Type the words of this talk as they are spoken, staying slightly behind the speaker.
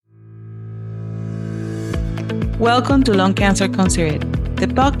Welcome to Lung Cancer Considered, the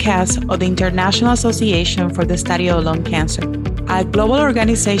podcast of the International Association for the Study of Lung Cancer, a global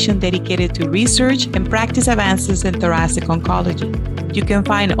organization dedicated to research and practice advances in thoracic oncology. You can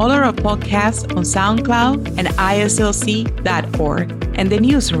find all of our podcasts on SoundCloud and ISLC.org and the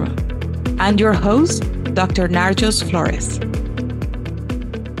newsroom. I'm your host, Dr. Narjos Flores.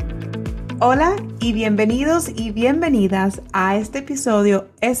 Hola y bienvenidos y bienvenidas a este episodio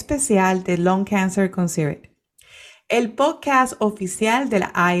especial de Lung Cancer Considered, el podcast oficial de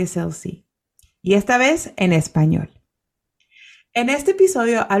la ISLC, y esta vez en español. En este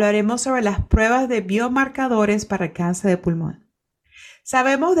episodio hablaremos sobre las pruebas de biomarcadores para el cáncer de pulmón.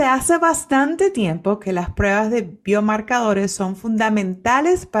 Sabemos de hace bastante tiempo que las pruebas de biomarcadores son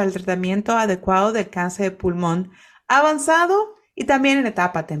fundamentales para el tratamiento adecuado del cáncer de pulmón avanzado y también en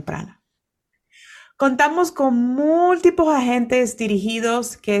etapa temprana. Contamos con múltiples agentes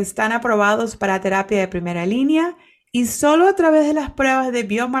dirigidos que están aprobados para terapia de primera línea y solo a través de las pruebas de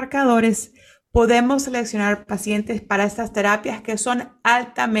biomarcadores podemos seleccionar pacientes para estas terapias que son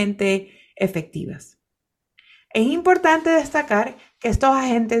altamente efectivas. Es importante destacar que estos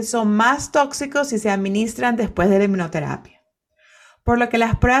agentes son más tóxicos si se administran después de la inmunoterapia, por lo que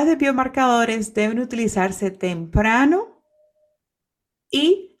las pruebas de biomarcadores deben utilizarse temprano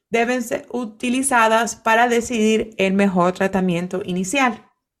y deben ser utilizadas para decidir el mejor tratamiento inicial.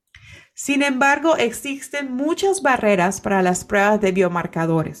 Sin embargo, existen muchas barreras para las pruebas de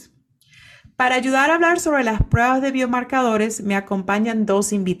biomarcadores. Para ayudar a hablar sobre las pruebas de biomarcadores, me acompañan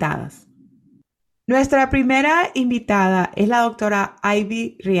dos invitadas. Nuestra primera invitada es la doctora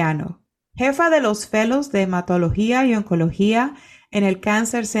Ivy Riano, jefa de los Fellows de Hematología y Oncología en el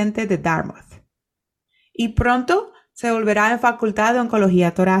Cancer Center de Dartmouth. Y pronto se volverá en Facultad de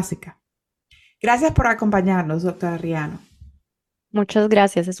Oncología Torácica. Gracias por acompañarnos, doctora Riano. Muchas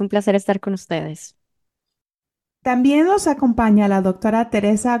gracias, es un placer estar con ustedes. También nos acompaña la doctora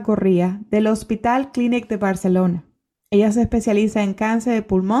Teresa Gorría del Hospital Clínic de Barcelona. Ella se especializa en cáncer de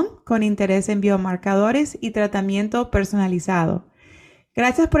pulmón con interés en biomarcadores y tratamiento personalizado.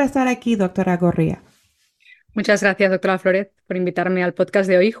 Gracias por estar aquí, doctora Gorría. Muchas gracias, doctora Flores, por invitarme al podcast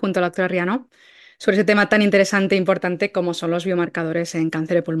de hoy junto a la doctora Riano sobre ese tema tan interesante e importante como son los biomarcadores en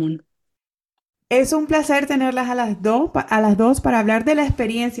cáncer de pulmón. Es un placer tenerlas a las dos para hablar de la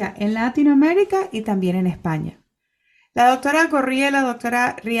experiencia en Latinoamérica y también en España. La doctora Gorría y la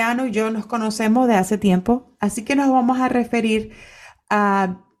doctora Riano y yo nos conocemos de hace tiempo, así que nos vamos a referir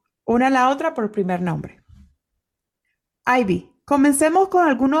a una a la otra por primer nombre. Ivy, comencemos con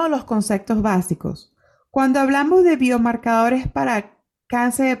algunos de los conceptos básicos. Cuando hablamos de biomarcadores para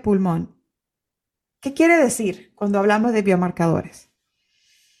cáncer de pulmón, ¿qué quiere decir cuando hablamos de biomarcadores?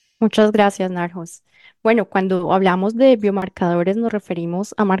 Muchas gracias, Narjos. Bueno, cuando hablamos de biomarcadores nos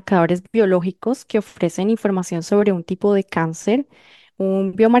referimos a marcadores biológicos que ofrecen información sobre un tipo de cáncer.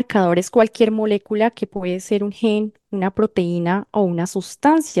 Un biomarcador es cualquier molécula que puede ser un gen, una proteína o una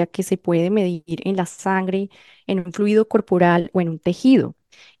sustancia que se puede medir en la sangre, en un fluido corporal o en un tejido.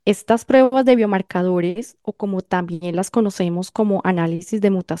 Estas pruebas de biomarcadores, o como también las conocemos como análisis de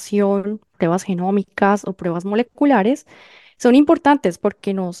mutación, pruebas genómicas o pruebas moleculares, son importantes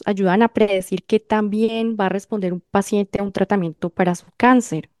porque nos ayudan a predecir qué tan bien va a responder un paciente a un tratamiento para su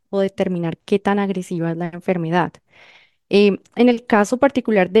cáncer o determinar qué tan agresiva es la enfermedad. En el caso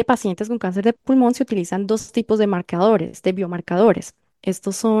particular de pacientes con cáncer de pulmón se utilizan dos tipos de marcadores, de biomarcadores.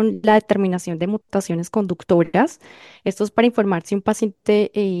 Estos son la determinación de mutaciones conductoras. Esto es para informar si un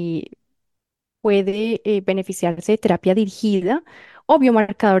paciente puede beneficiarse de terapia dirigida o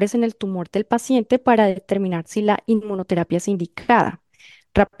biomarcadores en el tumor del paciente para determinar si la inmunoterapia es indicada.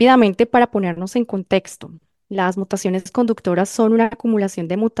 Rápidamente, para ponernos en contexto, las mutaciones conductoras son una acumulación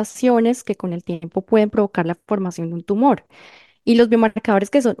de mutaciones que con el tiempo pueden provocar la formación de un tumor. Y los biomarcadores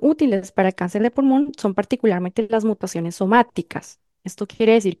que son útiles para el cáncer de pulmón son particularmente las mutaciones somáticas. Esto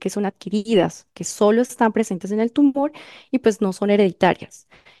quiere decir que son adquiridas, que solo están presentes en el tumor y pues no son hereditarias.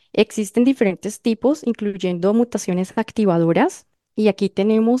 Existen diferentes tipos, incluyendo mutaciones activadoras, y aquí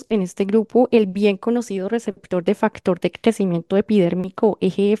tenemos en este grupo el bien conocido receptor de factor de crecimiento epidérmico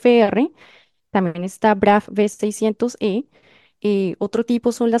EGFR. También está BRAF V600E. Otro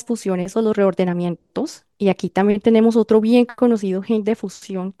tipo son las fusiones o los reordenamientos. Y aquí también tenemos otro bien conocido gen de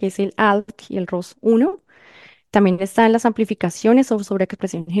fusión que es el ALK y el ROS1. También están las amplificaciones o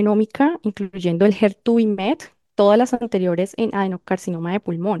sobreexpresión genómica, incluyendo el HER2 y MET, todas las anteriores en adenocarcinoma de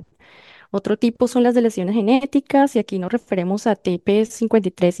pulmón. Otro tipo son las de lesiones genéticas y aquí nos referimos a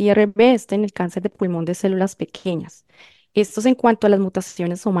TP53 y RB, este en el cáncer de pulmón de células pequeñas. Esto es en cuanto a las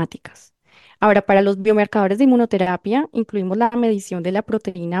mutaciones somáticas. Ahora, para los biomarcadores de inmunoterapia, incluimos la medición de la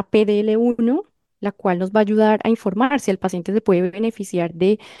proteína PDL1, la cual nos va a ayudar a informar si el paciente se puede beneficiar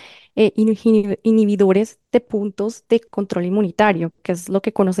de inhibidores de puntos de control inmunitario, que es lo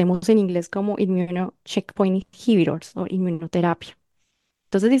que conocemos en inglés como checkpoint inhibitors o inmunoterapia.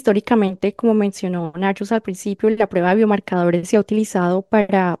 Entonces, históricamente, como mencionó Nachos al principio, la prueba de biomarcadores se ha utilizado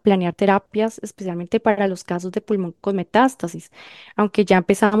para planear terapias, especialmente para los casos de pulmón con metástasis, aunque ya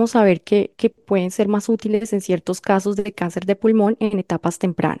empezamos a ver que pueden ser más útiles en ciertos casos de cáncer de pulmón en etapas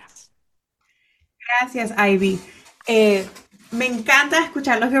tempranas. Gracias, Ivy. Me encanta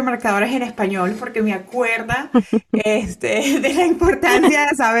escuchar los biomarcadores en español porque me acuerda de la importancia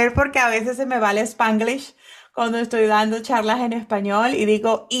de saber, porque a veces se me va el Spanglish cuando estoy dando charlas en español y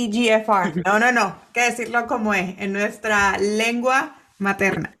digo EGFR. No, hay que decirlo como es, en nuestra lengua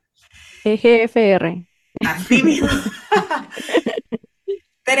materna. EGFR. Así mismo.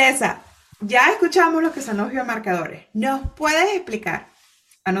 Teresa, ya escuchamos lo que son los biomarcadores. ¿Nos puedes explicar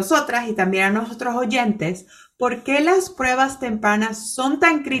a nosotras y también a nuestros oyentes por qué las pruebas tempranas son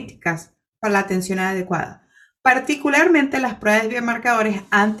tan críticas para la atención adecuada? Particularmente las pruebas de biomarcadores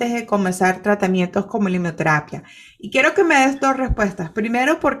antes de comenzar tratamientos como la inmunoterapia. Y quiero que me des dos respuestas.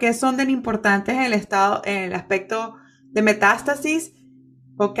 Primero, ¿por qué son tan importantes en el aspecto de metástasis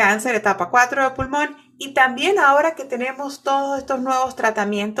o cáncer etapa 4 de pulmón? Y también ahora que tenemos todos estos nuevos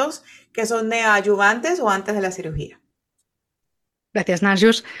tratamientos que son neoadyuvantes o antes de la cirugía. Gracias,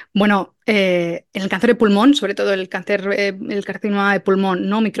 Narjus. Bueno, en el cáncer de pulmón, sobre todo el carcinoma de pulmón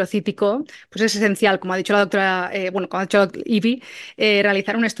no microcítico, pues es esencial, como ha dicho la doctora, como ha dicho Ivy,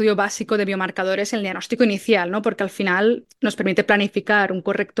 realizar un estudio básico de biomarcadores en el diagnóstico inicial, ¿no? Porque al final nos permite planificar un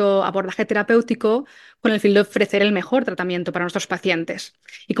correcto abordaje terapéutico con el fin de ofrecer el mejor tratamiento para nuestros pacientes.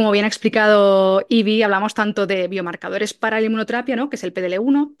 Y como bien ha explicado Ivy, hablamos tanto de biomarcadores para la inmunoterapia, ¿no? Que es el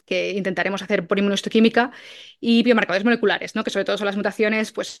PDL1, que intentaremos hacer por inmunohistoquímica, y biomarcadores moleculares, ¿no? Que sobre todo son las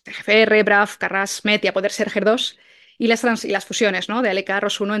mutaciones, pues, GFR, BRAF, KRAS, MET y a poder ser HER2, y las fusiones, ¿no? De ALK,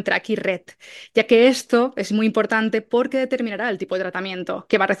 ROS1 entre TRAC y RET, ya que esto es muy importante porque determinará el tipo de tratamiento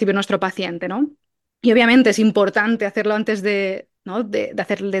que va a recibir nuestro paciente, ¿no? Y obviamente es importante hacerlo antes de, ¿no? de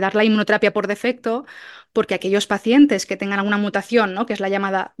dar la inmunoterapia por defecto, porque aquellos pacientes que tengan alguna mutación, ¿no? Que es la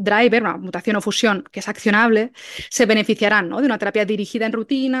llamada driver, una mutación o fusión que es accionable, se beneficiarán, ¿no? De una terapia dirigida en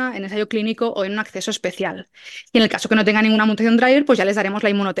rutina, en ensayo clínico o en un acceso especial. Y en el caso que no tenga ninguna mutación driver, pues ya les daremos la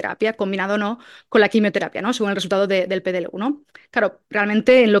inmunoterapia, combinado o no con la quimioterapia, ¿no? Según el resultado del PDL1. Claro,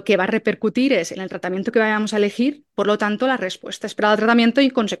 realmente en lo que va a repercutir es en el tratamiento que vayamos a elegir, por lo tanto, la respuesta esperada al tratamiento y,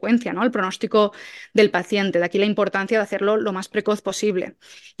 en consecuencia, ¿no? El pronóstico del paciente. De aquí la importancia de hacerlo lo más precoz posible.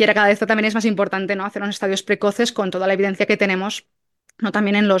 Y ahora cada vez también es más importante, ¿no? Hacer unos estadios precoces con toda la evidencia que tenemos, no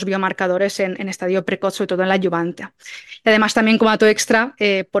también en los biomarcadores en estadio precoz, sobre todo en la adyuvante. Y además también como dato extra,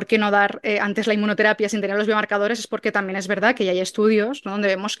 ¿por qué no dar antes la inmunoterapia sin tener los biomarcadores? Es porque también es verdad que ya hay estudios, ¿no? Donde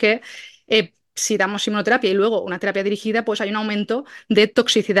vemos que si damos inmunoterapia y luego una terapia dirigida, pues hay un aumento de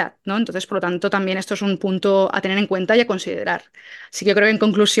toxicidad, ¿no? Entonces, por lo tanto, también esto es un punto a tener en cuenta y a considerar. Así que yo creo que en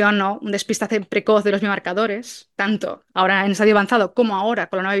conclusión, ¿no? Un despistaje precoz de los biomarcadores, tanto ahora en estadio avanzado como ahora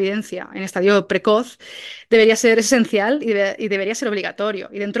con la nueva evidencia en estadio precoz, debería ser esencial y debería ser obligatorio.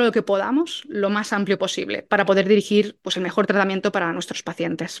 Y dentro de lo que podamos, lo más amplio posible para poder dirigir, pues, el mejor tratamiento para nuestros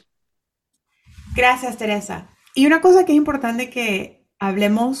pacientes. Gracias, Teresa. Y una cosa que es importante que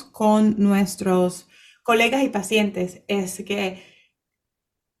hablemos con nuestros colegas y pacientes es que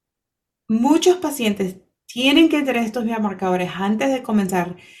muchos pacientes tienen que tener estos biomarcadores antes de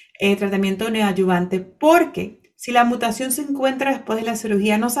comenzar el tratamiento neoadyuvante, porque si la mutación se encuentra después de la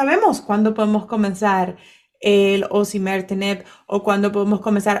cirugía, no sabemos cuándo podemos comenzar el osimertinib o cuándo podemos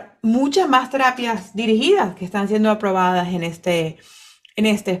comenzar muchas más terapias dirigidas que están siendo aprobadas en este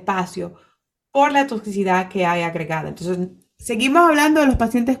espacio por la toxicidad que hay agregada. Entonces, seguimos hablando de los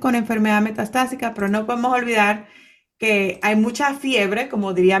pacientes con enfermedad metastásica, pero no podemos olvidar que hay mucha fiebre,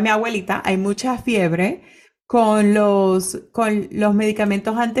 como diría mi abuelita, hay mucha fiebre con los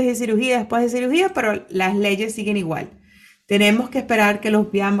medicamentos antes de cirugía y después de cirugía, pero las leyes siguen igual. Tenemos que esperar que los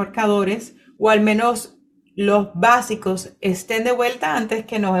biomarcadores, o al menos los básicos, estén de vuelta antes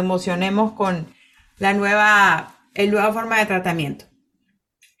que nos emocionemos con la nueva forma de tratamiento.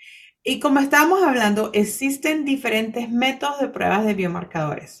 Y como estábamos hablando, existen diferentes métodos de pruebas de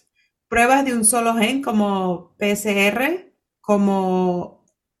biomarcadores. Pruebas de un solo gen como PCR, como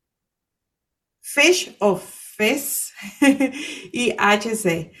FISH o FIS y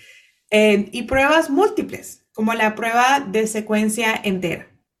HC. Y pruebas múltiples, como la prueba de secuencia entera.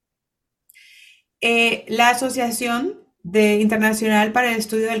 La Asociación Internacional para el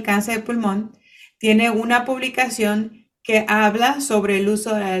Estudio del Cáncer de Pulmón tiene una publicación que habla sobre el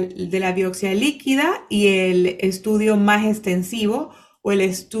uso de la biopsia líquida y el estudio más extensivo o el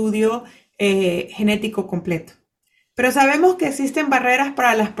estudio genético completo. Pero sabemos que existen barreras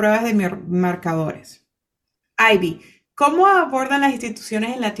para las pruebas de biomarcadores. Ivy, ¿cómo abordan las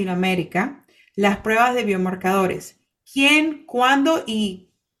instituciones en Latinoamérica las pruebas de biomarcadores? ¿Quién, cuándo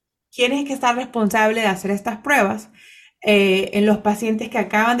y quién es que está responsable de hacer estas pruebas en los pacientes que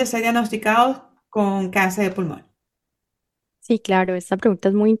acaban de ser diagnosticados con cáncer de pulmón? Sí, claro, esta pregunta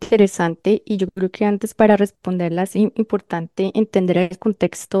es muy interesante y yo creo que antes para responderla es importante entender el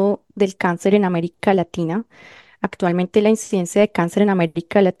contexto del cáncer en América Latina. Actualmente la incidencia de cáncer en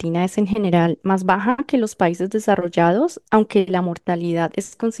América Latina es en general más baja que en los países desarrollados, aunque la mortalidad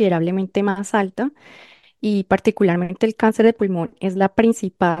es considerablemente más alta y particularmente el cáncer de pulmón es la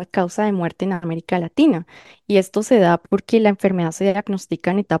principal causa de muerte en América Latina. Y esto se da porque la enfermedad se diagnostica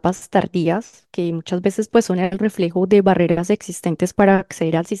en etapas tardías, que muchas veces pues son el reflejo de barreras existentes para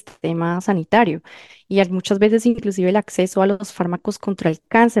acceder al sistema sanitario. Y muchas veces inclusive el acceso a los fármacos contra el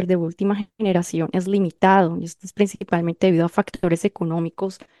cáncer de última generación es limitado. Y esto es principalmente debido a factores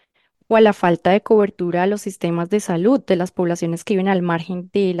económicos o a la falta de cobertura a los sistemas de salud de las poblaciones que viven al margen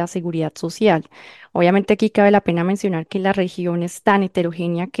de la seguridad social. Obviamente aquí cabe la pena mencionar que la región es tan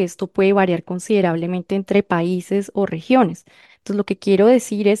heterogénea que esto puede variar considerablemente entre países o regiones. Entonces, lo que quiero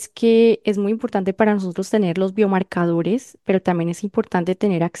decir es que es muy importante para nosotros tener los biomarcadores, pero también es importante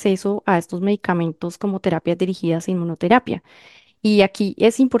tener acceso a estos medicamentos como terapias dirigidas a inmunoterapia. Y aquí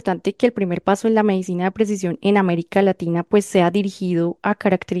es importante que el primer paso en la medicina de precisión en América Latina pues sea dirigido a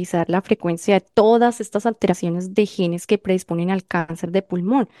caracterizar la frecuencia de todas estas alteraciones de genes que predisponen al cáncer de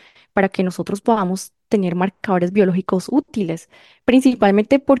pulmón para que nosotros podamos tener marcadores biológicos útiles,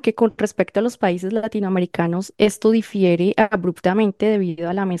 principalmente porque con respecto a los países latinoamericanos esto difiere abruptamente debido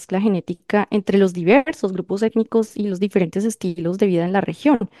a la mezcla genética entre los diversos grupos étnicos y los diferentes estilos de vida en la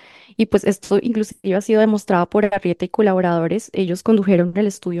región. Y pues esto inclusive ha sido demostrado por Arrieta y colaboradores. Ellos condujeron el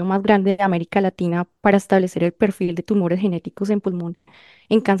estudio más grande de América Latina para establecer el perfil de tumores genéticos en pulmón,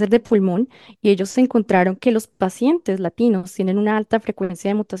 en cáncer de pulmón, y ellos encontraron que los pacientes latinos tienen una alta frecuencia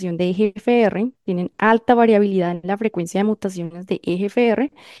de mutación de EGFR, tienen alta variabilidad en la frecuencia de mutaciones de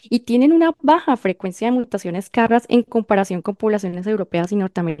EGFR y tienen una baja frecuencia de mutaciones CARRAS en comparación con poblaciones europeas y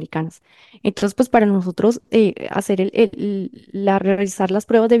norteamericanas. Entonces, pues para nosotros hacer realizar las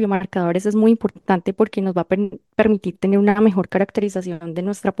pruebas de biomarcadores es muy importante porque nos va a permitir tener una mejor caracterización de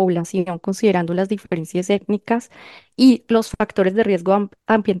nuestra población, considerando las diferencias étnicas y los factores de riesgo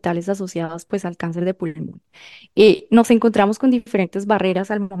ambientales asociados pues al cáncer de pulmón. Nos encontramos con diferentes barreras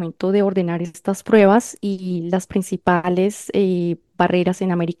al momento de ordenar estas pruebas y las principales barreras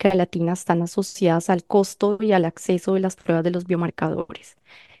en América Latina están asociadas al costo y al acceso de las pruebas de los biomarcadores.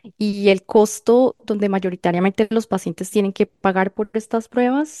 Y el costo donde mayoritariamente los pacientes tienen que pagar por estas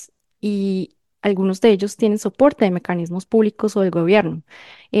pruebas y algunos de ellos tienen soporte de mecanismos públicos o del gobierno.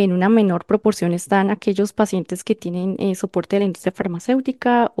 En una menor proporción están aquellos pacientes que tienen soporte de la industria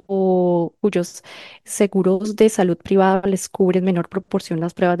farmacéutica o cuyos seguros de salud privada les cubren en menor proporción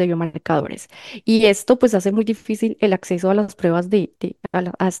las pruebas de biomarcadores. Y esto pues hace muy difícil el acceso a las pruebas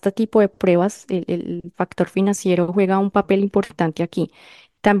a este tipo de pruebas. El factor financiero juega un papel importante aquí.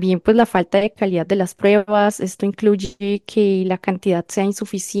 También pues la falta de calidad de las pruebas, esto incluye que la cantidad sea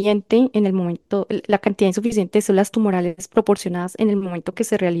insuficiente en el momento, la cantidad insuficiente de células tumorales proporcionadas en el momento que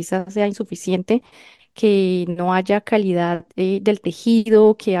se realiza sea insuficiente, que no haya calidad del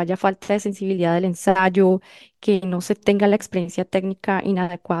tejido, que haya falta de sensibilidad del ensayo, que no se tenga la experiencia técnica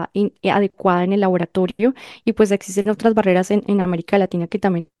adecuada en el laboratorio. Y pues existen otras barreras en América Latina que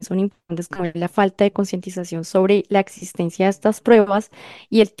también son importantes, como es la falta de concientización sobre la existencia de estas pruebas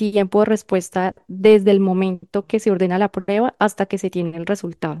y el tiempo de respuesta desde el momento que se ordena la prueba hasta que se tiene el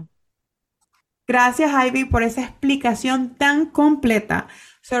resultado. Gracias, Ivy, por esa explicación tan completa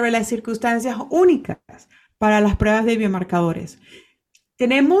sobre las circunstancias únicas para las pruebas de biomarcadores.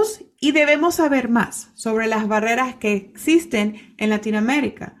 Tenemos y debemos saber más sobre las barreras que existen en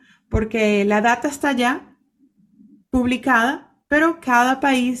Latinoamérica, porque la data está ya publicada, pero cada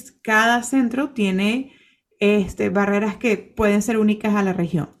país, cada centro tiene barreras que pueden ser únicas a la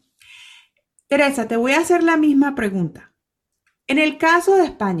región. Teresa, te voy a hacer la misma pregunta. En el caso de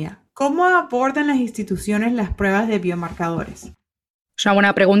España, ¿cómo abordan las instituciones las pruebas de biomarcadores? Es una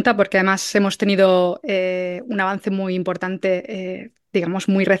buena pregunta porque además hemos tenido un avance muy importante, digamos,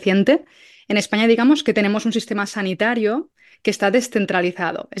 muy reciente. En España, digamos que tenemos un sistema sanitario que está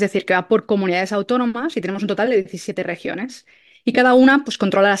descentralizado, es decir, que va por comunidades autónomas y tenemos un total de 17 regiones. Y cada una pues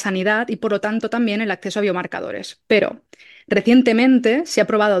controla la sanidad y por lo tanto también el acceso a biomarcadores. Pero Recientemente se ha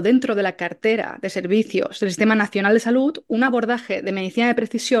aprobado dentro de la cartera de servicios del Sistema Nacional de Salud un abordaje de medicina de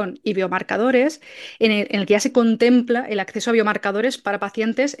precisión y biomarcadores en el que ya se contempla el acceso a biomarcadores para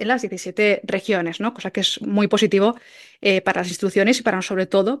pacientes en las 17 regiones, ¿no? Cosa que es muy positivo para las instituciones y para, sobre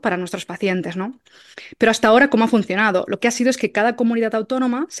todo para nuestros pacientes, ¿no? Pero hasta ahora, ¿cómo ha funcionado? Lo que ha sido es que cada comunidad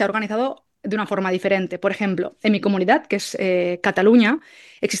autónoma se ha organizado de una forma diferente. Por ejemplo, en mi comunidad, que es Cataluña,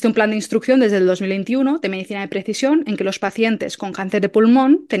 existe un plan de instrucción desde el 2021 de medicina de precisión en que los pacientes con cáncer de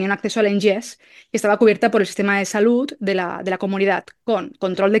pulmón tenían acceso al NGS y estaba cubierta por el sistema de salud de la comunidad, con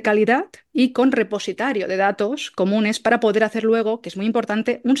control de calidad y con repositorio de datos comunes para poder hacer luego, que es muy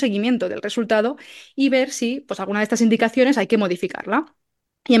importante, un seguimiento del resultado y ver si pues, alguna de estas indicaciones hay que modificarla.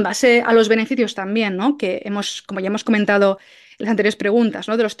 Y en base a los beneficios también, ¿no? Que hemos, como ya hemos comentado en las anteriores preguntas,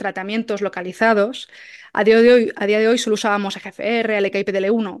 ¿no? De los tratamientos localizados, a día de hoy solo usábamos EGFR, LK y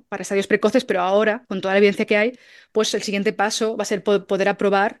PDL1 para estadios precoces, pero ahora, con toda la evidencia que hay, pues el siguiente paso va a ser poder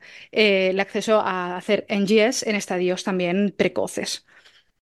aprobar el acceso a hacer NGS en estadios también precoces.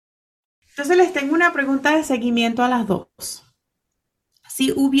 Entonces les tengo una pregunta de seguimiento a las dos.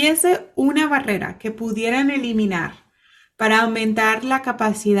 Si hubiese una barrera que pudieran eliminar para aumentar la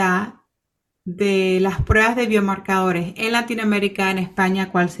capacidad de las pruebas de biomarcadores en Latinoamérica, en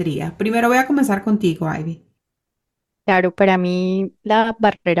España, ¿cuál sería? Primero voy a comenzar contigo, Ivy. Claro, para mí la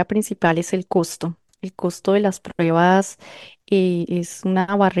barrera principal es el costo. El costo de las pruebas es una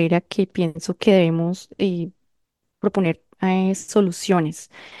barrera que pienso que debemos proponer soluciones.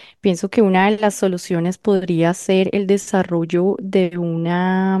 Pienso que una de las soluciones podría ser el desarrollo de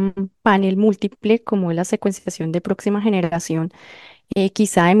una panel múltiple como es la secuenciación de próxima generación,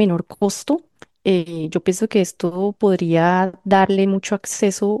 quizá de menor costo. Yo pienso que esto podría darle mucho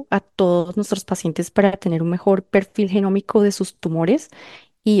acceso a todos nuestros pacientes para tener un mejor perfil genómico de sus tumores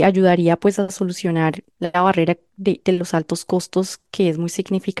y ayudaría pues a solucionar la barrera de los altos costos que es muy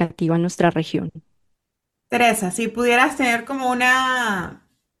significativa en nuestra región. Teresa, si pudieras tener como la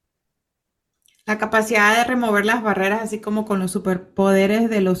capacidad de remover las barreras, así como con los superpoderes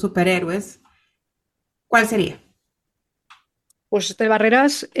de los superhéroes, ¿cuál sería? Pues de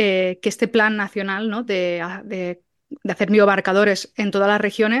barreras, que este plan nacional, ¿no? de hacer biomarcadores en todas las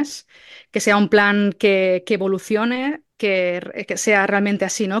regiones, que sea un plan que evolucione, que sea realmente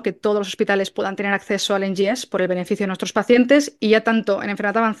así, ¿no? Que todos los hospitales puedan tener acceso al NGS por el beneficio de nuestros pacientes y ya tanto en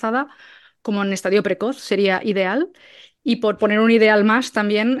enfermedad avanzada como en estadio precoz sería ideal. Y por poner un ideal más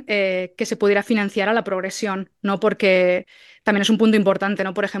también, que se pudiera financiar a la progresión, ¿no? Porque también es un punto importante,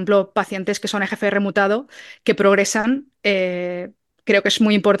 ¿no? Por ejemplo, pacientes que son EGFR mutado que progresan. Creo que es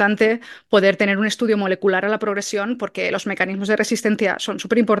muy importante poder tener un estudio molecular a la progresión porque los mecanismos de resistencia son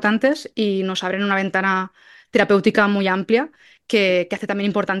súper importantes y nos abren una ventana terapéutica muy amplia que hace también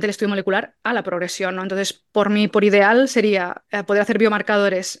importante el estudio molecular a la progresión, ¿no? Entonces, por mí, por ideal, sería poder hacer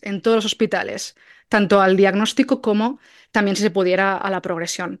biomarcadores en todos los hospitales, tanto al diagnóstico como también si se pudiera a la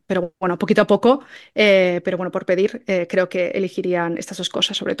progresión. Pero bueno, poquito a poco, pero bueno, por pedir, creo que elegirían estas dos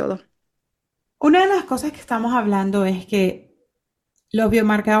cosas sobre todo. Una de las cosas que estamos hablando es que los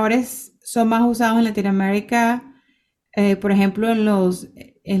biomarcadores son más usados en Latinoamérica, por ejemplo, en los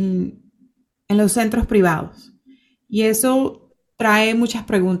centros privados. Y eso trae muchas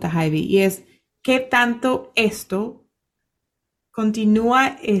preguntas, Ivy, y es, ¿qué tanto esto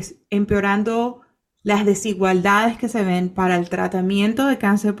continúa empeorando las desigualdades que se ven para el tratamiento de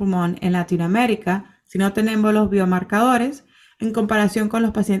cáncer de pulmón en Latinoamérica si no tenemos los biomarcadores en comparación con los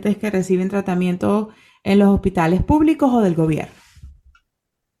pacientes que reciben tratamiento en los hospitales públicos o del gobierno?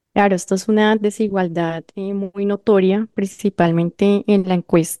 Claro, esto es una desigualdad muy notoria, principalmente en la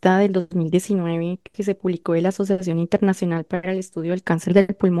encuesta del 2019 que se publicó de la Asociación Internacional para el Estudio del Cáncer del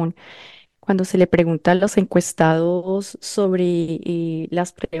Pulmón, cuando se le pregunta a los encuestados sobre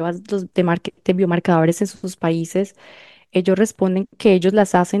las pruebas de biomarcadores en sus países. Ellos responden que ellos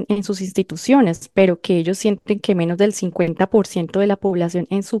las hacen en sus instituciones, pero que ellos sienten que menos del 50% de la población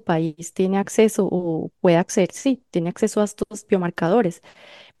en su país tiene acceso o puede acceder, sí, tiene acceso a estos biomarcadores.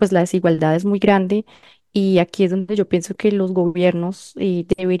 Pues la desigualdad es muy grande y aquí es donde yo pienso que los gobiernos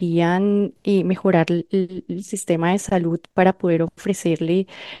deberían mejorar el sistema de salud para poder ofrecerle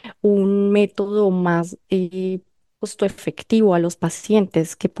un método más costo efectivo a los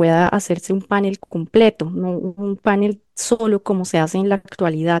pacientes, que pueda hacerse un panel completo, no un panel solo como se hace en la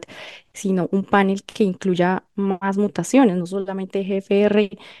actualidad, sino un panel que incluya más mutaciones, no solamente GFR,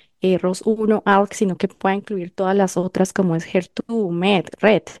 ROS1, ALK, sino que pueda incluir todas las otras como es HER2, MET,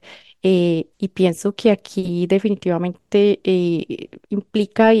 RET. Y pienso que aquí definitivamente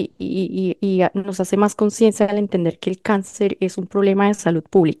implica y nos hace más conciencia al entender que el cáncer es un problema de salud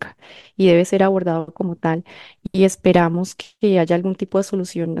pública y debe ser abordado como tal. Y esperamos que haya algún tipo de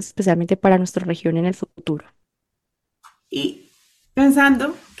solución, especialmente para nuestra región en el futuro. Y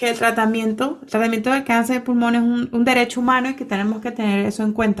pensando que el tratamiento del cáncer de pulmón es un derecho humano y que tenemos que tener eso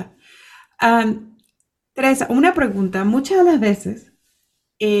en cuenta. Teresa, una pregunta. Muchas de las veces,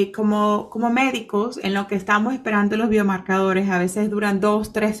 como médicos, en lo que estamos esperando los biomarcadores, a veces duran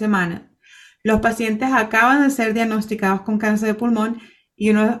 2, 3 semanas. Los pacientes acaban de ser diagnosticados con cáncer de pulmón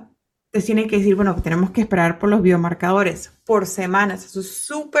y uno les tiene que decir, bueno, tenemos que esperar por los biomarcadores por semanas. Eso es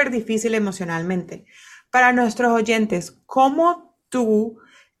súper difícil emocionalmente. Para nuestros oyentes, ¿cómo tú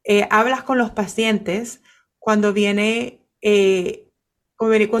hablas con los pacientes cuando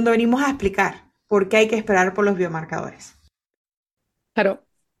cuando venimos a explicar por qué hay que esperar por los biomarcadores? Claro,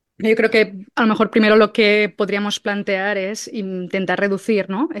 yo creo que a lo mejor primero lo que podríamos plantear es intentar reducir,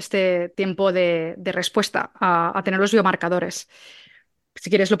 ¿no? Este tiempo de respuesta a tener los biomarcadores. Si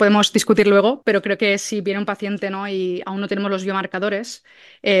quieres lo podemos discutir luego, pero creo que si viene un paciente, ¿no? Y aún no tenemos los biomarcadores,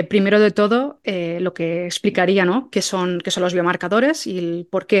 primero de todo lo que explicaría, ¿no? Qué son los biomarcadores y el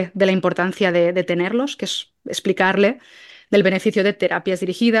porqué de la importancia de tenerlos, que es explicarle del beneficio de terapias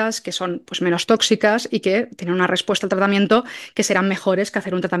dirigidas, que son pues, menos tóxicas y que tienen una respuesta al tratamiento que serán mejores que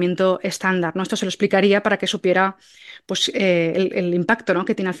hacer un tratamiento estándar, ¿no? Esto se lo explicaría para que supiera pues, el impacto, ¿no?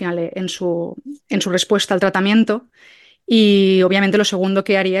 Que tiene al final en su respuesta al tratamiento. Y obviamente lo segundo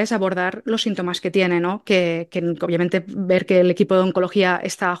que haría es abordar los síntomas que tiene, ¿no? Que obviamente ver que el equipo de oncología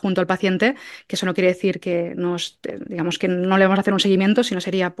está junto al paciente, que eso no quiere decir que digamos que no le vamos a hacer un seguimiento, sino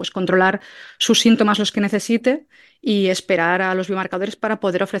sería pues controlar sus síntomas los que necesite y esperar a los biomarcadores para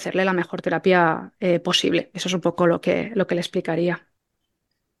poder ofrecerle la mejor terapia posible. Eso es un poco lo que le explicaría.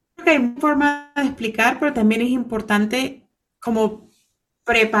 Creo que hay una forma de explicar, pero también es importante como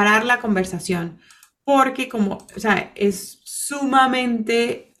preparar la conversación, porque o sea, es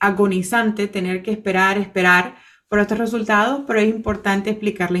sumamente agonizante tener que esperar por estos resultados, pero es importante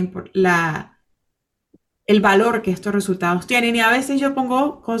explicar el valor que estos resultados tienen. Y a veces yo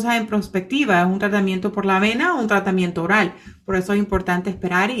pongo cosas en perspectiva, un tratamiento por la vena o un tratamiento oral. Por eso es importante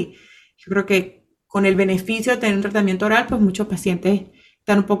esperar y yo creo que con el beneficio de tener un tratamiento oral, pues muchos pacientes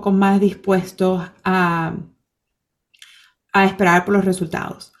están un poco más dispuestos a esperar por los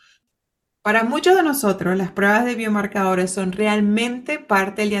resultados. Para muchos de nosotros, las pruebas de biomarcadores son realmente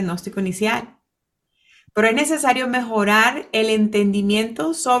parte del diagnóstico inicial, pero es necesario mejorar el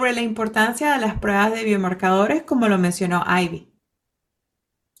entendimiento sobre la importancia de las pruebas de biomarcadores, como lo mencionó Ivy.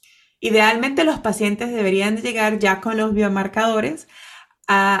 Idealmente, los pacientes deberían de llegar ya con los biomarcadores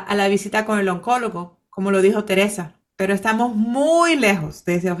a la visita con el oncólogo, como lo dijo Teresa, pero estamos muy lejos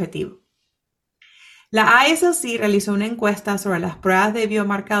de ese objetivo. La ISLC realizó una encuesta sobre las pruebas de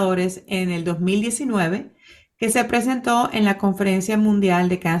biomarcadores en el 2019 que se presentó en la Conferencia Mundial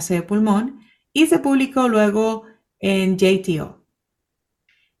de Cáncer de Pulmón y se publicó luego en JTO.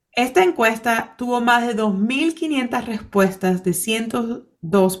 Esta encuesta tuvo más de 2.500 respuestas de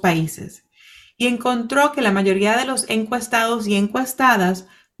 102 países y encontró que la mayoría de los encuestados y encuestadas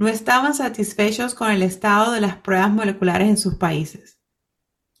no estaban satisfechos con el estado de las pruebas moleculares en sus países.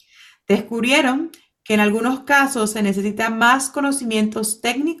 Descubrieron que en algunos casos se necesitan más conocimientos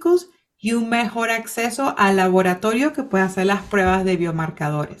técnicos y un mejor acceso al laboratorio que pueda hacer las pruebas de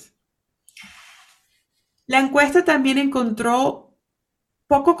biomarcadores. La encuesta también encontró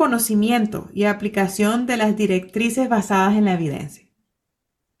poco conocimiento y aplicación de las directrices basadas en la evidencia.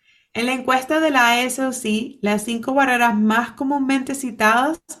 En la encuesta de la LCC, las 5 barreras más comúnmente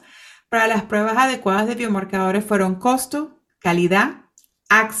citadas para las pruebas adecuadas de biomarcadores fueron costo, calidad,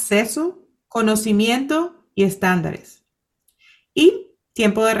 acceso, conocimiento y estándares. Y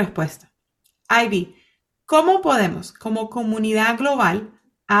tiempo de respuesta. Ivy, ¿cómo podemos, como comunidad global,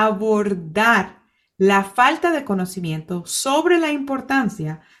 abordar la falta de conocimiento sobre la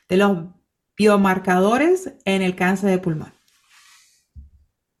importancia de los biomarcadores en el cáncer de pulmón?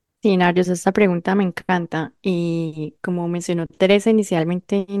 Sí, Narios, esta pregunta me encanta y como mencionó Teresa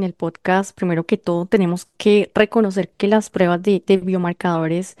inicialmente en el podcast, primero que todo tenemos que reconocer que las pruebas de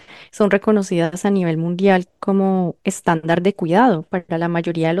biomarcadores son reconocidas a nivel mundial como estándar de cuidado para la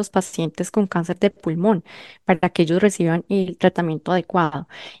mayoría de los pacientes con cáncer de pulmón, para que ellos reciban el tratamiento adecuado.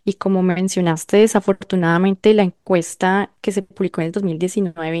 Y como mencionaste, desafortunadamente la encuesta que se publicó en el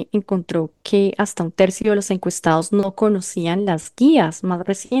 2019 encontró que hasta un tercio de los encuestados no conocían las guías más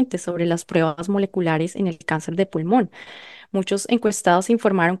recientes sobre las pruebas moleculares en el cáncer de pulmón, Muchos encuestados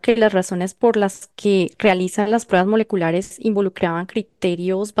informaron que las razones por las que realizan las pruebas moleculares involucraban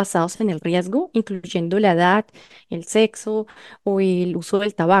criterios basados en el riesgo, incluyendo la edad, el sexo o el uso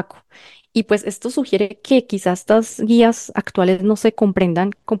del tabaco. Y pues esto sugiere que quizás estas guías actuales no se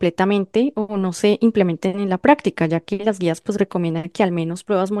comprendan completamente o no se implementen en la práctica, ya que las guías pues recomiendan que al menos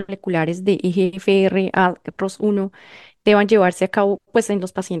pruebas moleculares de EGFR a ROS1 deban llevarse a cabo pues en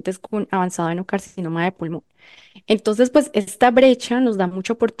los pacientes con avanzado adenocarcinoma de pulmón. Entonces, pues esta brecha nos da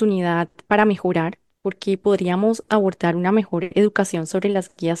mucha oportunidad para mejorar, porque podríamos abordar una mejor educación sobre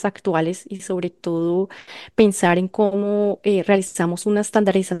las guías actuales y sobre todo pensar en cómo realizamos una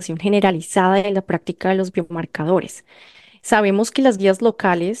estandarización generalizada de la práctica de los biomarcadores. Sabemos que las guías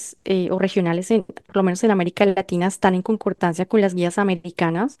locales o regionales, por lo menos en América Latina, están en concordancia con las guías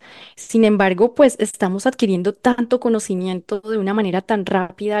americanas. Sin embargo, pues estamos adquiriendo tanto conocimiento de una manera tan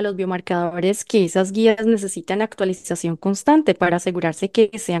rápida de los biomarcadores que esas guías necesitan actualización constante para asegurarse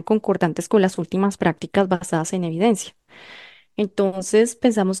que sean concordantes con las últimas prácticas basadas en evidencia. Entonces,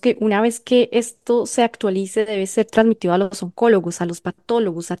 pensamos que una vez que esto se actualice, debe ser transmitido a los oncólogos, a los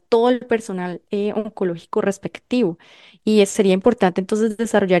patólogos, a todo el personal oncológico respectivo. Sería importante entonces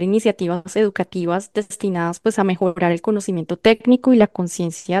desarrollar iniciativas educativas destinadas pues a mejorar el conocimiento técnico y la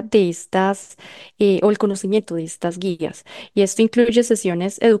conciencia de estas o el conocimiento de estas guías. Y esto incluye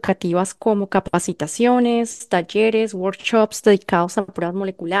sesiones educativas como capacitaciones, talleres, workshops dedicados a pruebas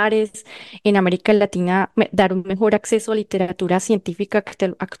moleculares en América Latina, dar un mejor acceso a literatura científica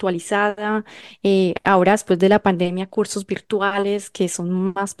actualizada. Ahora, después de la pandemia, cursos virtuales que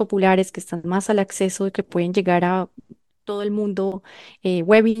son más populares, que están más al acceso y que pueden llegar a todo el mundo,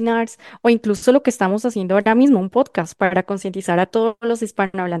 webinars o incluso lo que estamos haciendo ahora mismo, un podcast para concientizar a todos los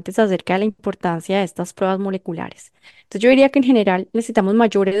hispanohablantes acerca de la importancia de estas pruebas moleculares. Entonces yo diría que en general necesitamos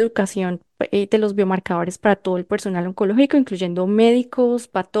mayor educación de los biomarcadores para todo el personal oncológico, incluyendo médicos,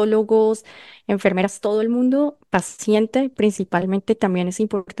 patólogos, enfermeras, todo el mundo, paciente, principalmente también es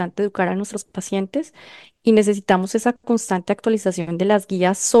importante educar a nuestros pacientes y necesitamos esa constante actualización de las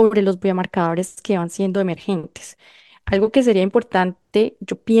guías sobre los biomarcadores que van siendo emergentes. Algo que sería importante,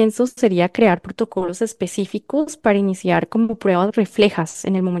 yo pienso, sería crear protocolos específicos para iniciar como pruebas reflejas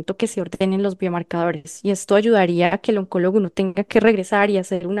en el momento que se ordenen los biomarcadores. Y esto ayudaría a que el oncólogo no tenga que regresar y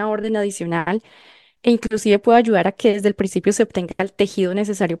hacer una orden adicional e inclusive puede ayudar a que desde el principio se obtenga el tejido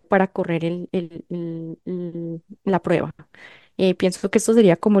necesario para correr la prueba. Pienso que esto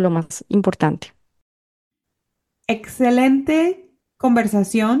sería como lo más importante. Excelente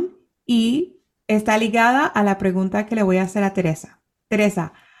conversación y está ligada a la pregunta que le voy a hacer a Teresa.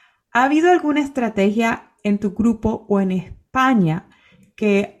 Teresa, ¿ha habido alguna estrategia en tu grupo o en España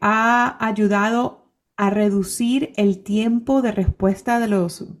que ha ayudado a reducir el tiempo de respuesta de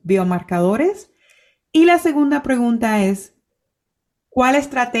los biomarcadores? Y la segunda pregunta es, ¿cuál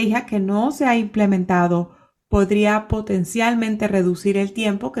estrategia que no se ha implementado podría potencialmente reducir el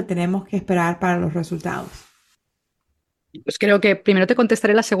tiempo que tenemos que esperar para los resultados? Pues creo que primero te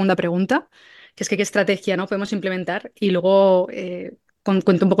contestaré la segunda pregunta, que es que qué estrategia, ¿no?, podemos implementar y luego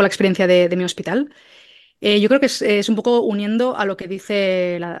cuento un poco la experiencia de mi hospital. Yo creo que es un poco uniendo a lo que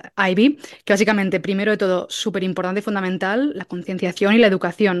dice la Ivy, que básicamente, primero de todo, súper importante y fundamental, la concienciación y la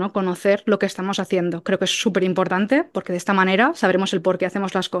educación, ¿no? Conocer lo que estamos haciendo. Creo que es súper importante porque de esta manera sabremos el por qué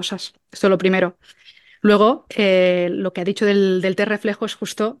hacemos las cosas. Esto es lo primero. Luego, lo que ha dicho del test reflejo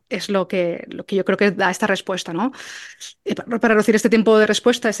es lo que yo creo que da esta respuesta, ¿no? Para reducir este tiempo de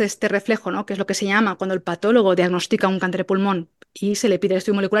respuesta es este reflejo, ¿no?, que es lo que se llama cuando el patólogo diagnostica un cáncer de pulmón y se le pide el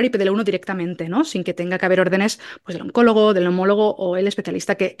estudio molecular y pide uno directamente, ¿no?, sin que tenga que haber órdenes pues, del oncólogo, del neumólogo o el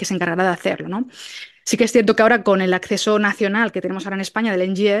especialista que se encargará de hacerlo, ¿no? Sí que es cierto que ahora con el acceso nacional que tenemos ahora en España del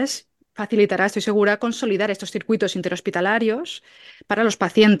NGS, facilitará, estoy segura, consolidar estos circuitos interhospitalarios para los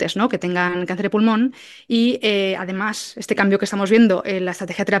pacientes, ¿no?, que tengan cáncer de pulmón y además este cambio que estamos viendo en la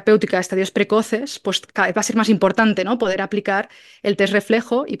estrategia terapéutica de estadios precoces, pues cada vez va a ser más importante, ¿no?, poder aplicar el test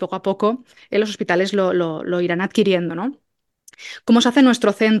reflejo y poco a poco en los hospitales lo irán adquiriendo, ¿no? ¿Cómo se hace en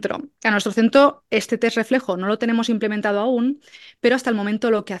nuestro centro? A nuestro centro este test reflejo no lo tenemos implementado aún, pero hasta el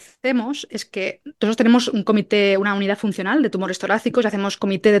momento lo que hacemos es que nosotros tenemos un comité, una unidad funcional de tumores torácicos y hacemos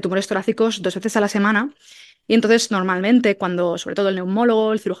comité de tumores torácicos 2 veces a la semana. Y entonces, normalmente, cuando sobre todo el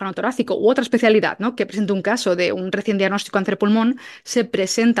neumólogo, el cirujano torácico u otra especialidad, ¿no?, que presente un caso de un recién diagnóstico de cáncer de pulmón, se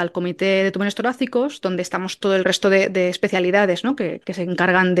presenta al comité de tumores torácicos, donde estamos todo el resto de especialidades, ¿no?, que se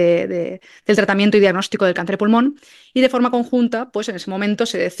encargan del tratamiento y diagnóstico del cáncer de pulmón. Y de forma conjunta, pues en ese momento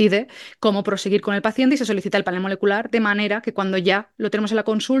se decide cómo proseguir con el paciente y se solicita el panel molecular, de manera que cuando ya lo tenemos en la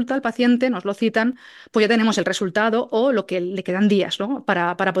consulta, el paciente nos lo citan, pues ya tenemos el resultado o lo que le quedan días, ¿no?,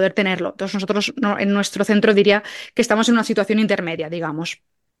 para poder tenerlo. Entonces nosotros en nuestro centro diría que estamos en una situación intermedia, digamos.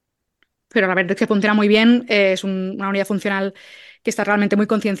 Pero la verdad es que funciona muy bien, es una unidad funcional que está realmente muy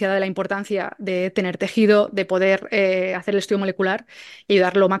concienciada de la importancia de tener tejido, de poder hacer el estudio molecular y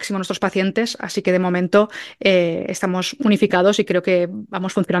ayudar lo máximo a nuestros pacientes. Así que de momento estamos unificados y creo que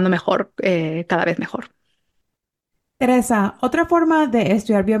vamos funcionando mejor, cada vez mejor. Teresa, otra forma de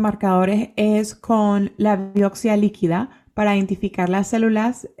estudiar biomarcadores es con la biopsia líquida para identificar las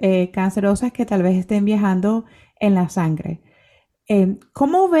células cancerosas que tal vez estén viajando en la sangre.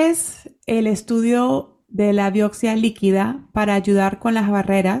 ¿Cómo ves el estudio de la biopsia líquida para ayudar con las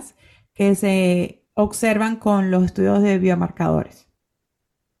barreras que se observan con los estudios de biomarcadores?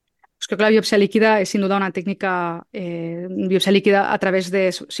 Pues creo que la biopsia líquida es sin duda una técnica, biopsia líquida a través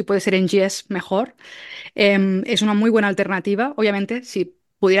de, si puede ser en GS, mejor. Es una muy buena alternativa. Obviamente, si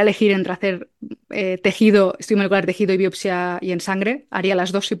pudiera elegir entre hacer tejido, estudio molecular de tejido y biopsia y en sangre, haría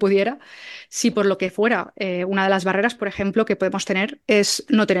las dos si pudiera. Si por lo que fuera, una de las barreras, por ejemplo, que podemos tener es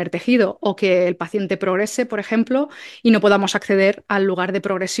no tener tejido o que el paciente progrese, por ejemplo, y no podamos acceder al lugar de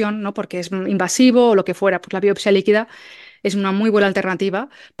progresión, ¿no? Porque es invasivo o lo que fuera. Pues la biopsia líquida es una muy buena alternativa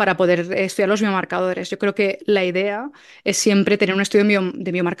para poder estudiar los biomarcadores. Yo creo que la idea es siempre tener un estudio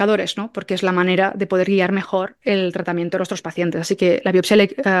de biomarcadores, ¿no? Porque es la manera de poder guiar mejor el tratamiento de nuestros pacientes. Así que la biopsia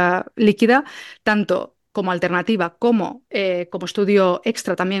líquida, tanto como alternativa como como estudio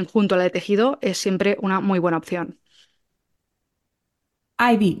extra también junto a la de tejido, es siempre una muy buena opción.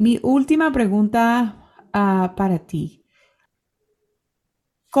 Ivy, mi última pregunta para ti.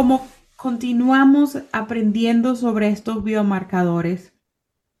 ¿Cómo continuamos aprendiendo sobre estos biomarcadores?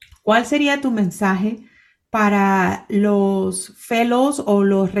 ¿Cuál sería tu mensaje para los fellows o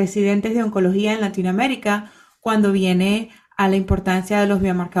los residentes de oncología en Latinoamérica cuando viene a la importancia de los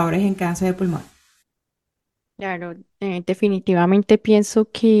biomarcadores en cáncer de pulmón? Claro, definitivamente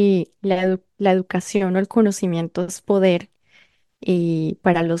pienso que la educación o el conocimiento es poder. Y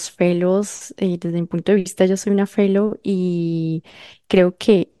para los fellows, desde mi punto de vista, yo soy una fellow y creo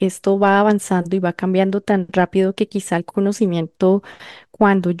que esto va avanzando y va cambiando tan rápido que quizá el conocimiento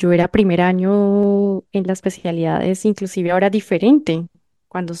cuando yo era primer año en las especialidades, inclusive ahora diferente,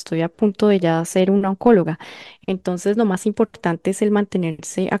 cuando estoy a punto de ya ser una oncóloga. Entonces, lo más importante es el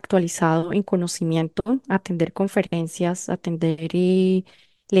mantenerse actualizado en conocimiento, atender conferencias, atender y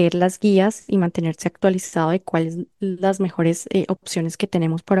leer las guías y mantenerse actualizado de cuáles las mejores opciones que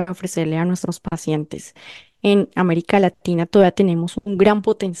tenemos para ofrecerle a nuestros pacientes. En América Latina todavía tenemos un gran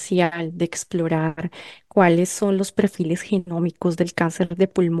potencial de explorar cuáles son los perfiles genómicos del cáncer de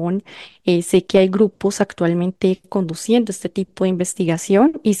pulmón. Sé que hay grupos actualmente conduciendo este tipo de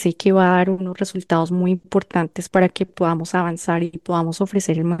investigación y sé que va a dar unos resultados muy importantes para que podamos avanzar y podamos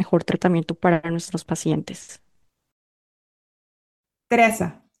ofrecer el mejor tratamiento para nuestros pacientes.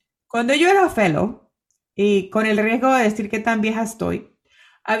 Teresa, cuando yo era fellow, y con el riesgo de decir que tan vieja estoy,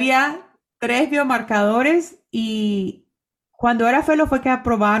 había 3 biomarcadores y cuando era fellow fue que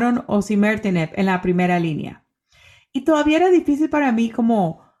aprobaron osimertinib en la primera línea. Y todavía era difícil para mí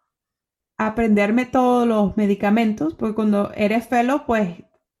como aprenderme todos los medicamentos, porque cuando eres fellow, pues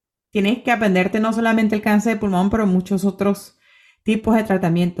tienes que aprenderte no solamente el cáncer de pulmón, pero muchos otros tipos de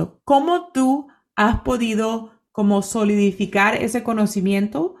tratamiento. ¿Cómo tú has podido como solidificar ese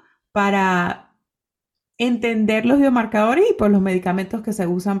conocimiento para entender los biomarcadores y por los medicamentos que se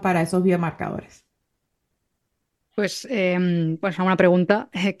usan para esos biomarcadores? Pues una buena pregunta.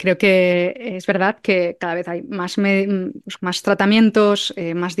 Creo que es verdad que cada vez hay más tratamientos,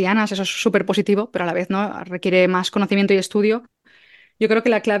 más dianas, eso es súper positivo, pero a la vez no requiere más conocimiento y estudio. Yo creo que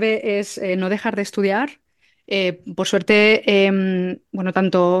la clave es no dejar de estudiar. Por suerte, bueno,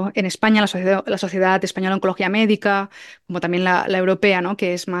 tanto en España, la Sociedad Española de Oncología Médica, como también la europea, ¿no?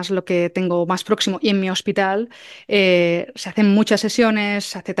 Que es más lo que tengo más próximo, y en mi hospital se hacen muchas sesiones,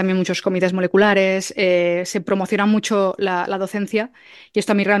 se hace también muchos comités moleculares, se promociona mucho la docencia y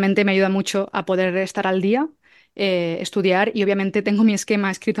esto a mí realmente me ayuda mucho a poder estar al día. Estudiar y obviamente tengo mi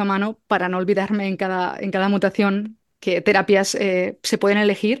esquema escrito a mano para no olvidarme en cada mutación qué terapias se pueden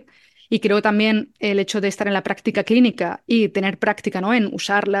elegir. Y creo también el hecho de estar en la práctica clínica y tener práctica, ¿no? En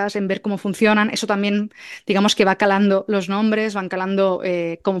usarlas, en ver cómo funcionan, eso también, digamos que va calando los nombres, van calando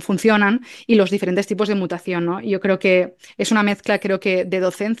cómo funcionan y los diferentes tipos de mutación, ¿no? Y yo creo que es una mezcla, creo que de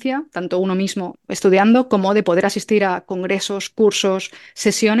docencia, tanto uno mismo estudiando, como de poder asistir a congresos, cursos,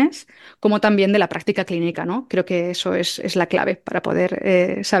 sesiones, como también de la práctica clínica, ¿no? Creo que eso es la clave para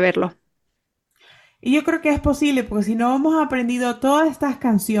poder saberlo. Y yo creo que es posible, porque si no hemos aprendido todas estas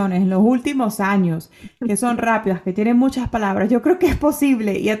canciones en los últimos años, que son rápidas, que tienen muchas palabras, yo creo que es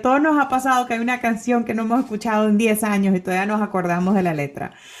posible. Y a todos nos ha pasado que hay una canción que no hemos escuchado en 10 años y todavía nos acordamos de la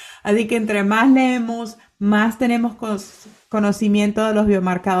letra. Así que entre más leemos, más tenemos conocimiento de los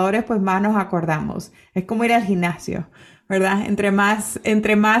biomarcadores, pues más nos acordamos. Es como ir al gimnasio, ¿verdad? Entre más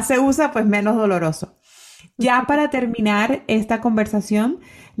se usa, pues menos doloroso. Ya para terminar esta conversación,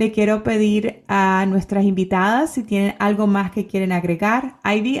 le quiero pedir a nuestras invitadas si tienen algo más que quieren agregar.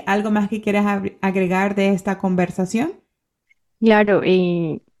 Ivy, ¿algo más que quieras agregar de esta conversación? Claro,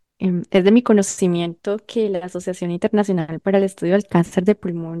 es de mi conocimiento que la Asociación Internacional para el Estudio del Cáncer de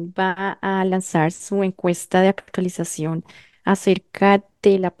Pulmón va a lanzar su encuesta de actualización acerca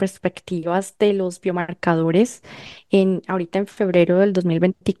de las perspectivas de los biomarcadores ahorita en febrero del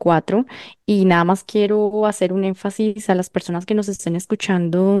 2024. Y nada más quiero hacer un énfasis a las personas que nos estén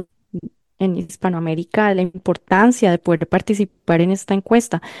escuchando en Hispanoamérica, la importancia de poder participar en esta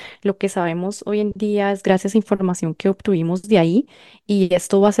encuesta. Lo que sabemos hoy en día es gracias a información que obtuvimos de ahí, y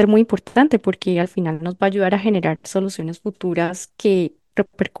esto va a ser muy importante porque al final nos va a ayudar a generar soluciones futuras que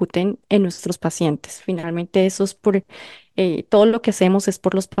repercuten en nuestros pacientes. Finalmente, eso es todo lo que hacemos es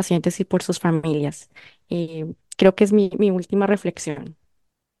por los pacientes y por sus familias. Creo que es mi última reflexión.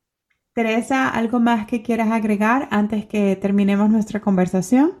 Teresa, ¿algo más que quieras agregar antes que terminemos nuestra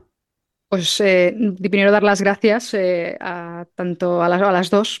conversación? Pues primero dar las gracias tanto a las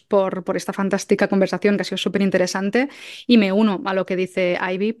dos por esta fantástica conversación que ha sido súper interesante, y me uno a lo que dice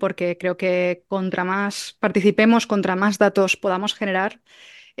Ivy porque creo que contra más participemos, contra más datos podamos generar,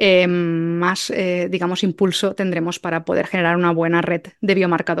 más, digamos, impulso tendremos para poder generar una buena red de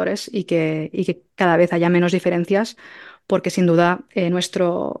biomarcadores y que cada vez haya menos diferencias, porque sin duda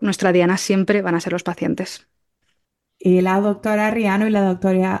nuestra diana siempre van a ser los pacientes. Y la doctora Riano y la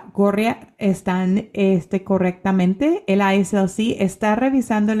doctora Gorria están correctamente. El ISLC está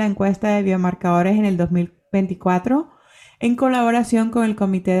revisando la encuesta de biomarcadores en el 2024 en colaboración con el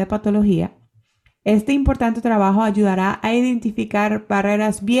Comité de Patología. Este importante trabajo ayudará a identificar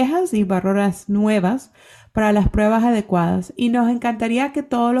barreras viejas y barreras nuevas para las pruebas adecuadas, y nos encantaría que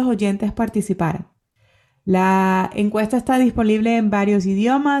todos los oyentes participaran. La encuesta está disponible en varios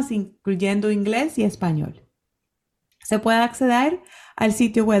idiomas, incluyendo inglés y español. Se puede acceder al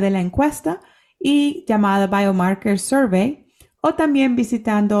sitio web de la encuesta y llamada Biomarker Survey, o también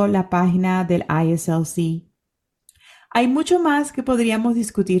visitando la página del ISLC. Hay mucho más que podríamos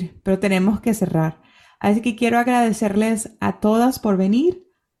discutir, pero tenemos que cerrar. Así que quiero agradecerles a todas por venir.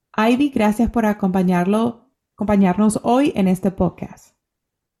 Ivy, gracias por acompañarnos hoy en este podcast.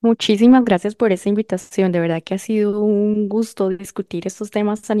 Muchísimas gracias por esa invitación. De verdad que ha sido un gusto discutir estos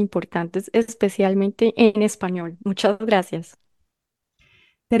temas tan importantes, especialmente en español. Muchas gracias.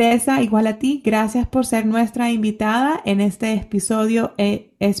 Teresa, igual a ti, gracias por ser nuestra invitada en este episodio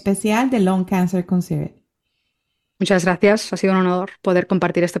especial de Lung Cancer Considered. Muchas gracias, ha sido un honor poder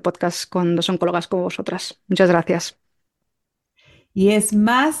compartir este podcast con dos oncólogas como vosotras. Muchas gracias. Y es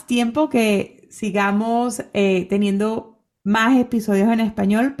más tiempo que sigamos teniendo más episodios en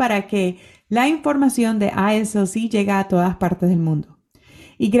español para que la información de ISLC llegue a todas partes del mundo.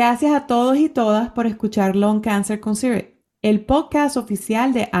 Y gracias a todos y todas por escuchar Lung Cancer Considered, el podcast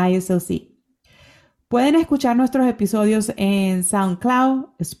oficial de ISLC. Pueden escuchar nuestros episodios en SoundCloud,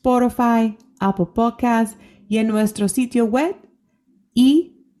 Spotify, Apple Podcasts y en nuestro sitio web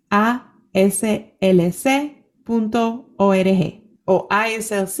iaslc.org o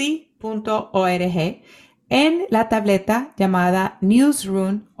islc.org en la tableta llamada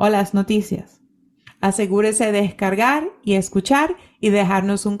Newsroom o las noticias. Asegúrese de descargar y escuchar y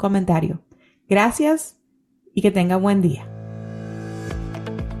dejarnos un comentario. Gracias y que tenga buen día.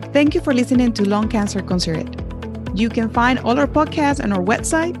 Thank you for listening to Lung Cancer Considered. You can find all our podcasts on our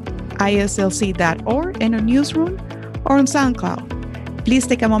website, islc.org, in our newsroom, or on SoundCloud. Please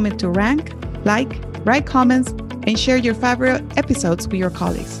take a moment to rank, like, write comments, and share your favorite episodes with your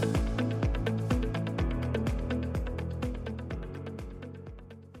colleagues.